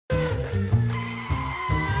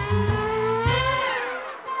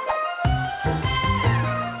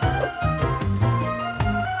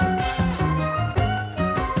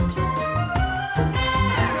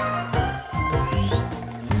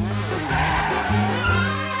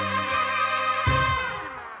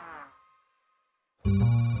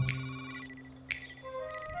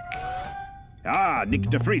Nick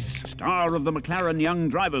de Vries, star of the McLaren Young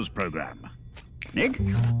Drivers program. Nick?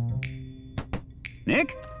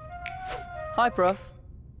 Nick? Hi, Prof.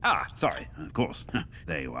 Ah, sorry, of course.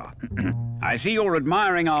 There you are. I see you're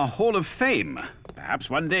admiring our Hall of Fame. Perhaps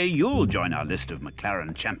one day you'll join our list of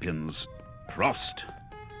McLaren champions. Prost,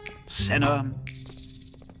 Senna,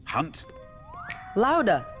 Hunt.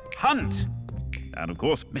 Louder. Hunt! And of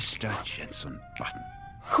course, Mr. Jenson Button.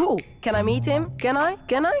 Cool. Can I meet him? Can I?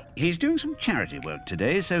 He's doing some charity work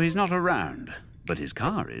today, so he's not around. But his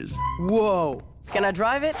car is. Whoa. Can I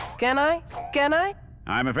drive it? Can I?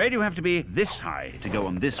 I'm afraid you have to be this high to go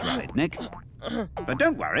on this ride, Nick. But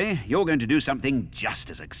don't worry, you're going to do something just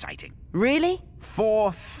as exciting. Really?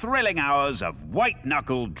 4 thrilling hours of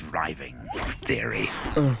white-knuckle driving. Theory.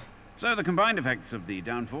 So the combined effects of the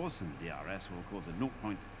downforce and the DRS will cause a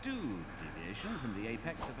 0.2 deviation from the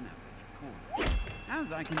apex of an average corner.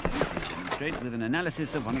 As I can demonstrate with an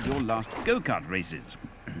analysis of one of your last go-kart races.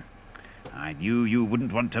 I knew you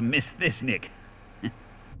wouldn't want to miss this, Nick.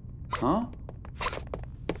 Huh?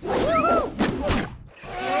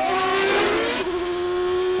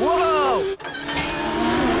 Whoa!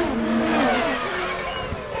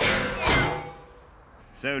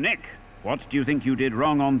 So, Nick, what do you think you did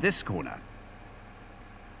wrong on this corner?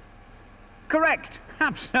 Correct!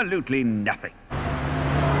 Absolutely nothing.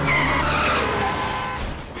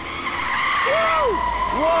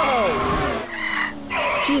 Whoa!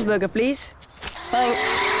 Cheeseburger, please. Thanks.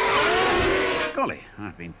 Golly,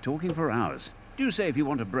 I've been talking for hours. Do say if you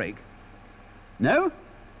want a break. No?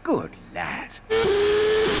 Good lad.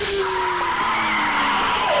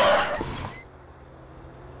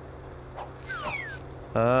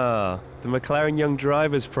 Ah, the McLaren Young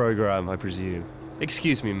Drivers program, I presume.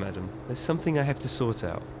 Excuse me, madam. There's something I have to sort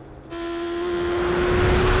out.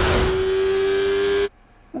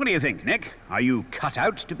 What do you think, Nick? Are you cut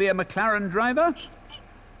out to be a McLaren driver?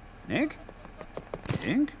 Nick?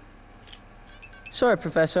 Nick? Sorry,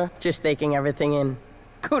 Professor. Just taking everything in.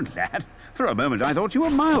 Good lad. For a moment I thought you were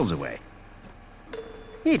miles away.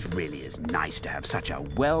 It really is nice to have such a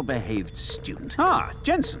well-behaved student. Ah,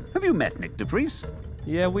 Jensen, have you met Nick de Vries?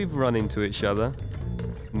 Yeah, we've run into each other.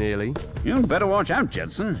 Nearly. You'd better watch out,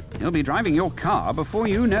 Jensen. He'll be driving your car before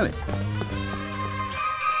you know it.